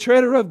 and the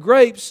treader of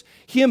grapes,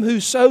 him who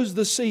sows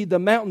the seed. The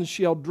mountains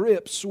shall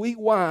drip sweet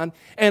wine,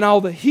 and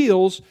all the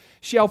hills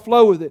shall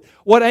flow with it."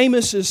 What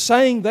Amos is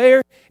saying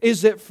there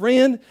is that,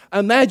 friend,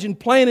 imagine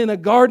planting a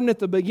garden at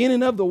the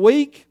beginning of the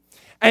week,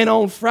 and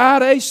on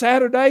Friday,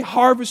 Saturday,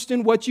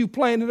 harvesting what you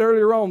planted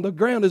earlier on. The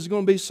ground is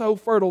going to be so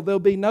fertile, there'll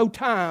be no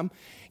time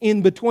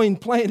in between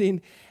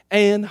planting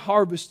and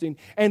harvesting.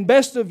 And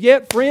best of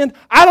yet, friend,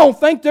 I don't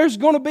think there's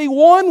going to be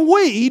one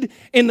weed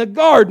in the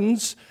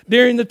gardens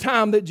during the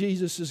time that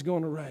Jesus is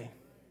going to reign.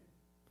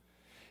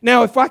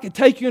 Now, if I could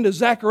take you into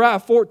Zechariah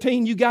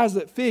 14, you guys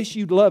that fish,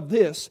 you'd love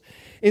this.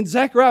 In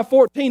Zechariah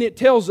 14, it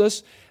tells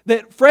us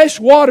that fresh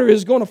water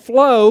is going to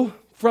flow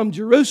from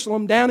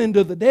Jerusalem down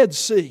into the Dead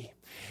Sea.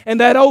 And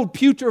that old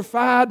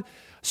putrefied,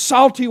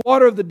 salty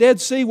water of the Dead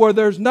Sea where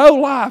there's no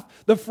life,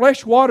 the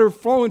fresh water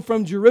flowing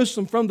from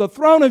Jerusalem, from the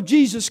throne of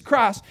Jesus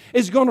Christ,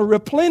 is going to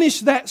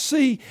replenish that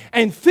sea,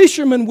 and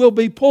fishermen will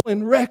be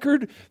pulling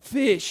record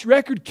fish,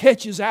 record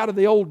catches out of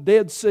the old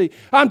Dead Sea.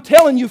 I'm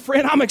telling you,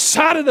 friend, I'm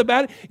excited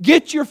about it.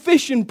 Get your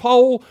fishing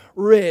pole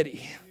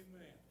ready.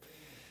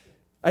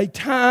 A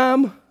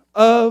time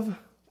of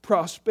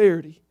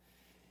prosperity.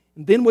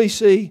 And then we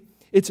see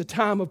it's a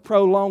time of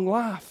prolonged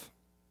life.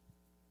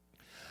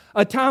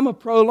 A time of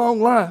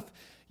prolonged life.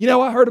 You know,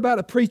 I heard about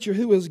a preacher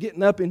who was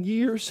getting up in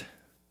years,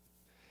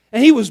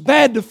 and he was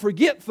bad to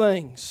forget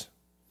things.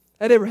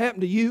 That ever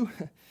happened to you?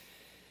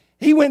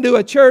 He went to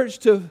a church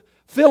to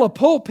fill a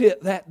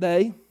pulpit that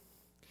day,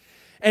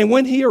 and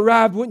when he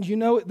arrived, wouldn't you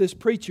know it, this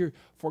preacher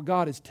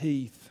forgot his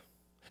teeth.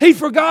 He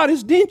forgot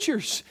his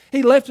dentures.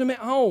 He left them at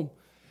home.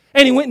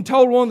 And he went and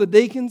told one of the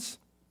deacons,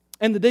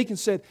 and the deacon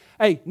said,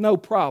 "Hey, no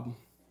problem."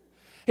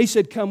 He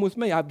said, "Come with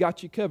me, I've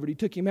got you covered." He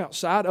took him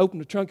outside,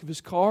 opened the trunk of his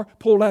car,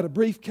 pulled out a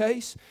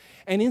briefcase,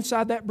 and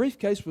inside that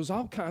briefcase was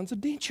all kinds of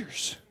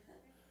dentures.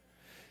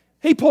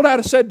 He pulled out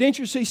a set of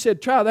dentures. He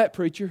said, "Try that,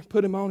 preacher."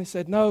 Put him on. He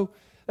said, "No,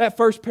 that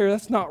first pair,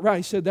 that's not right."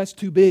 He said, "That's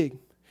too big."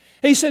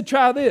 He said,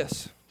 "Try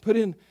this." Put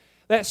in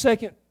that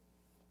second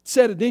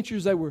set of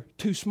dentures. They were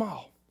too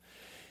small.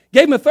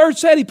 Gave him a third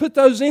set. He put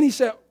those in. He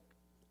said,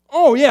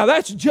 "Oh, yeah,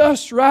 that's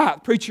just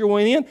right." Preacher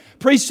went in,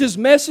 preached his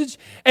message.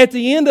 At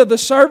the end of the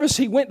service,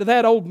 he went to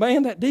that old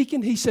man, that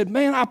deacon. He said,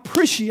 "Man, I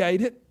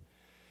appreciate it."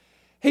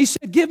 He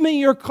said, "Give me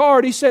your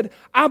card." He said,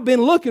 "I've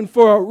been looking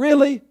for a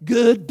really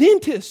good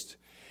dentist."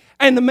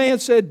 And the man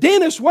said,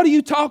 "Dentist, what are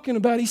you talking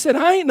about?" He said,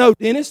 "I ain't no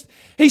dentist."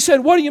 He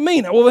said, "What do you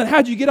mean?" "Well, then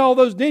how'd you get all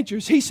those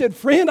dentures?" He said,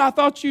 "Friend, I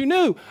thought you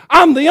knew.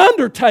 I'm the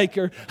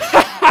undertaker."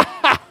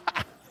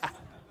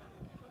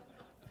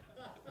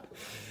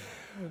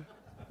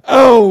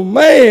 Oh,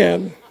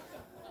 man.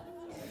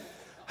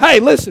 Hey,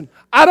 listen,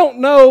 I don't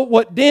know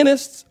what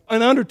dentists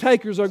and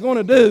undertakers are going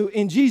to do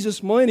in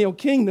Jesus' millennial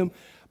kingdom,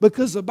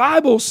 because the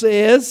Bible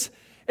says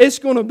it's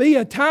going to be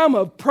a time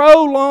of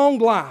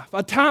prolonged life,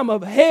 a time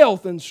of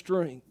health and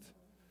strength.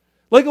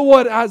 Look at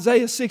what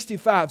Isaiah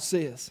 65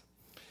 says.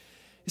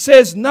 It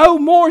says, "No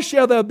more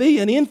shall there be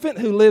an infant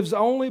who lives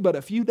only but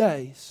a few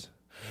days,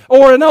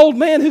 or an old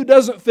man who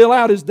doesn't fill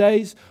out his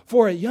days,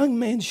 for a young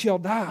man shall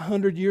die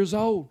 100 years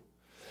old."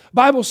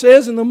 Bible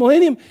says in the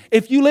millennium,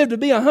 if you live to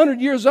be 100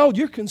 years old,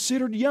 you're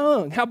considered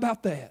young. How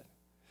about that?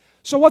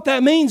 So what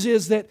that means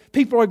is that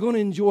people are going to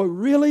enjoy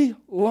really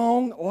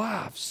long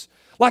lives,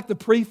 like the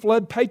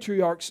pre-flood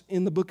patriarchs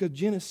in the book of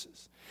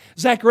Genesis.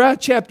 Zechariah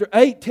chapter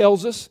 8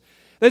 tells us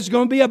there's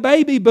going to be a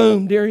baby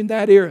boom during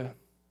that era.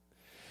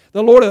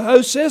 The Lord of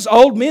hosts says,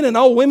 "Old men and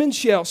old women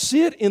shall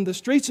sit in the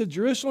streets of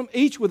Jerusalem,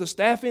 each with a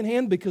staff in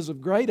hand because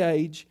of great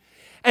age.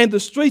 And the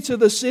streets of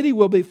the city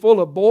will be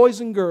full of boys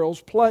and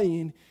girls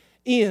playing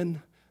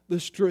in the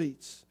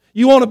streets."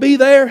 You want to be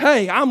there?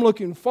 Hey, I'm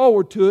looking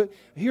forward to it.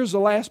 Here's the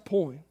last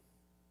point.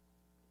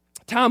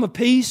 Time of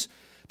peace,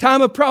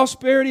 time of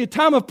prosperity, a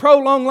time of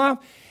prolonged life,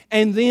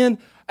 and then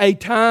a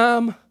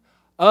time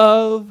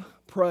of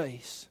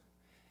praise.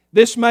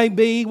 This may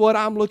be what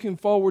I'm looking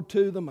forward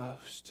to the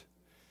most.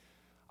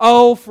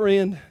 Oh,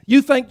 friend,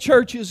 you think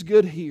church is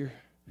good here.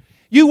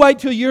 You wait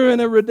till you're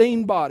in a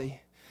redeemed body,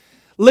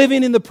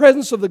 living in the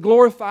presence of the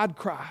glorified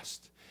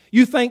Christ.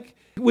 You think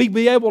we'd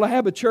be able to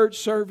have a church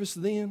service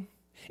then?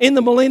 In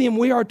the millennium,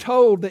 we are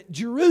told that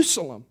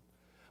Jerusalem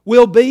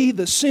will be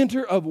the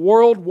center of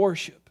world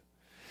worship.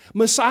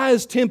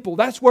 Messiah's temple,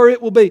 that's where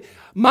it will be.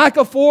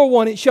 Micah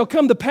 4:1, "It shall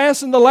come to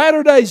pass in the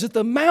latter days that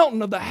the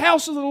mountain of the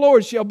house of the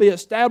Lord shall be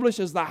established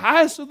as the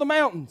highest of the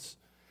mountains.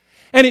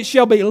 And it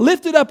shall be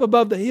lifted up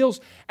above the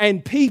hills,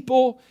 and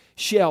people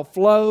shall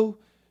flow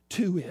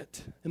to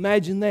it."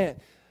 Imagine that.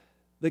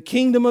 The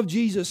kingdom of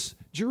Jesus,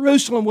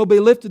 Jerusalem, will be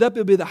lifted up. It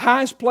will be the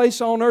highest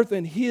place on earth,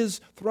 and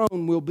His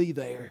throne will be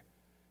there.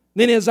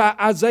 Then as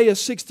Isaiah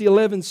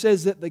 60:11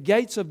 says that the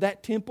gates of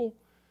that temple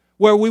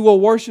where we will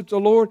worship the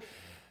Lord,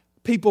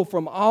 people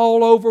from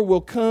all over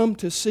will come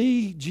to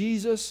see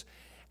Jesus,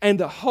 and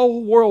the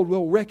whole world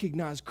will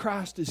recognize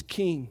Christ as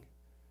King.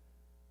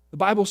 The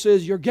Bible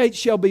says, "Your gates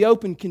shall be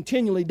open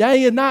continually,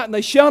 day and night, and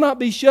they shall not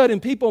be shut,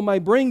 and people may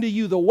bring to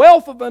you the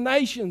wealth of the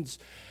nations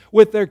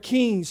with their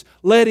kings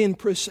led in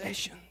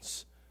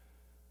processions."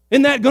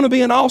 Isn't that going to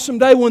be an awesome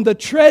day when the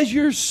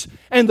treasures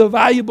and the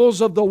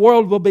valuables of the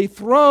world will be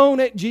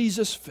thrown at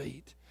Jesus'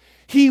 feet?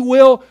 He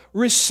will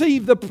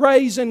receive the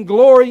praise and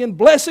glory and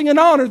blessing and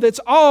honor that's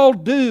all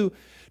due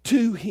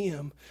to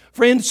Him.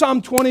 Friend,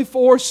 Psalm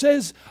 24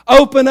 says,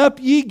 "Open up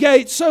ye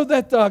gates so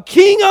that the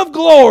King of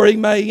glory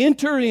may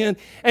enter in."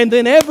 And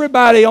then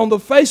everybody on the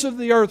face of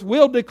the earth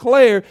will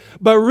declare,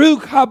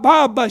 "Baruch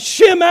haba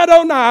b'shem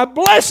Adonai,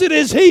 blessed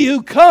is He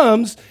who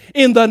comes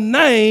in the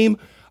name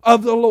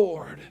of the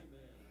Lord."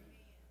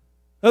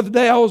 The other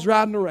day I was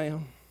riding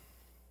around,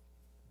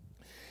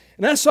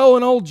 and I saw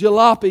an old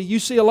jalopy. You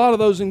see a lot of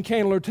those in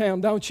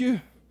Candlertown, don't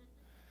you?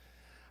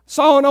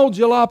 Saw an old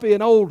jalopy,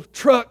 an old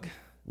truck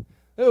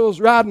that was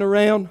riding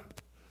around.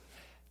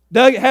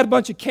 It had a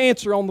bunch of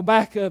cancer on the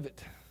back of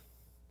it.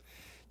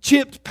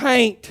 Chipped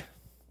paint.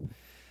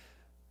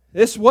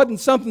 This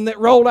wasn't something that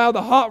rolled out of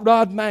the Hot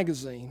Rod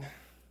magazine.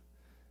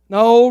 An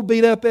old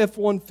beat up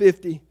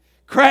F-150.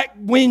 Cracked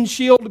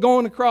windshield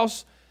going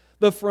across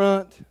the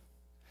front.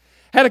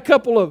 Had a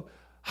couple of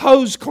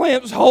hose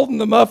clamps holding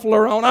the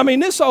muffler on. I mean,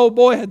 this old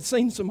boy had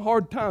seen some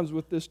hard times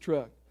with this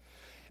truck.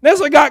 And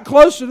as I got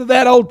closer to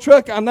that old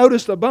truck, I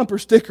noticed a bumper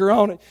sticker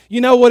on it.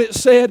 You know what it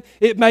said?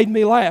 It made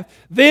me laugh.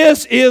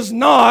 "This is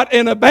not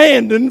an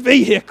abandoned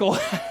vehicle."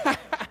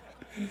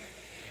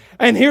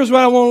 And here's what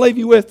I want to leave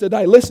you with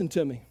today. Listen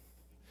to me.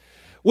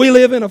 We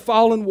live in a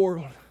fallen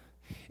world.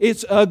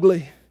 It's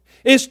ugly.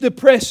 It's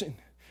depressing.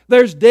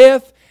 There's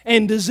death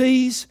and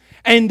disease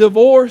and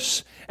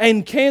divorce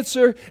and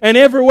cancer. And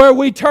everywhere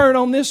we turn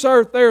on this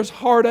earth, there's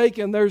heartache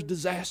and there's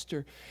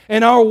disaster.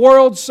 And our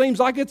world seems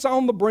like it's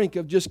on the brink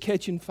of just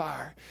catching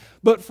fire.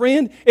 But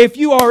friend, if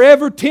you are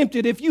ever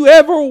tempted, if you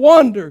ever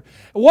wonder,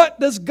 what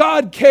does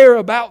God care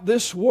about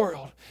this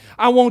world?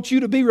 I want you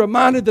to be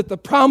reminded that the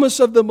promise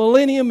of the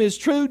millennium is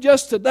true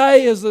just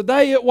today as the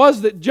day it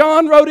was that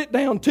John wrote it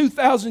down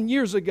 2,000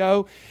 years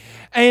ago.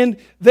 And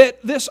that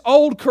this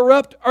old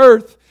corrupt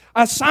earth,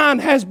 a sign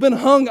has been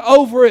hung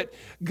over it.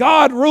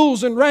 God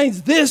rules and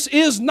reigns. This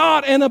is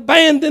not an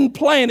abandoned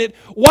planet.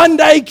 One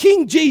day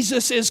King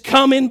Jesus is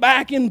coming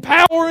back in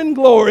power and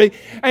glory.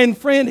 And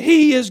friend,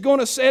 He is going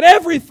to set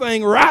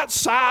everything right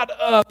side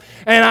up.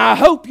 And I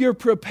hope you're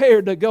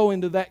prepared to go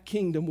into that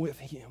kingdom with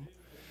Him.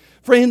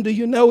 Friend, do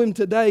you know Him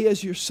today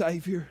as your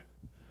Savior?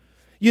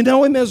 You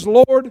know Him as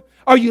Lord?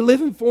 Are you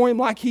living for Him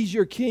like He's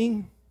your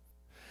King?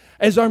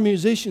 As our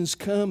musicians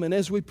come and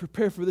as we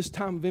prepare for this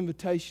time of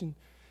invitation,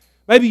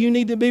 maybe you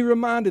need to be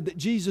reminded that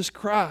Jesus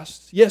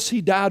Christ, yes, He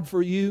died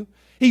for you.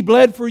 He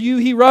bled for you.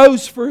 He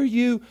rose for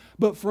you.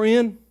 But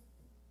friend,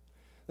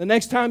 the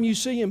next time you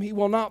see Him, He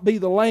will not be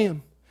the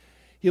lamb.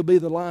 He'll be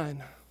the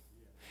lion.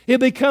 He'll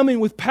be coming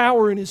with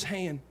power in His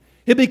hand.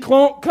 He'll be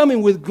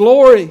coming with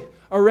glory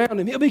around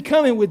Him. He'll be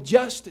coming with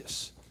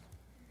justice.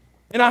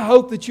 And I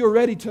hope that you're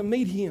ready to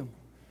meet Him.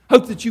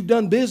 Hope that you've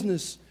done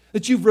business,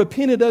 that you've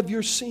repented of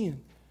your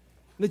sin,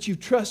 that you've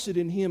trusted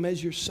in Him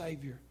as your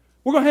Savior.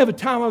 We're going to have a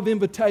time of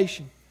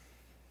invitation.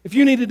 If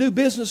you need to do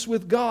business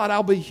with God,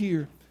 I'll be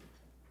here.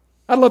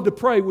 I'd love to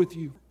pray with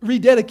you.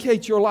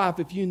 Rededicate your life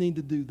if you need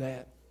to do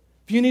that.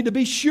 If you need to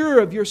be sure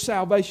of your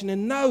salvation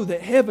and know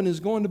that heaven is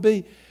going to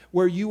be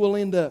where you will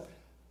end up,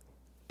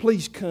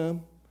 please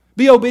come.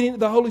 Be obedient to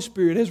the Holy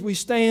Spirit as we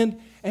stand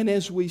and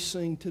as we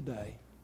sing today.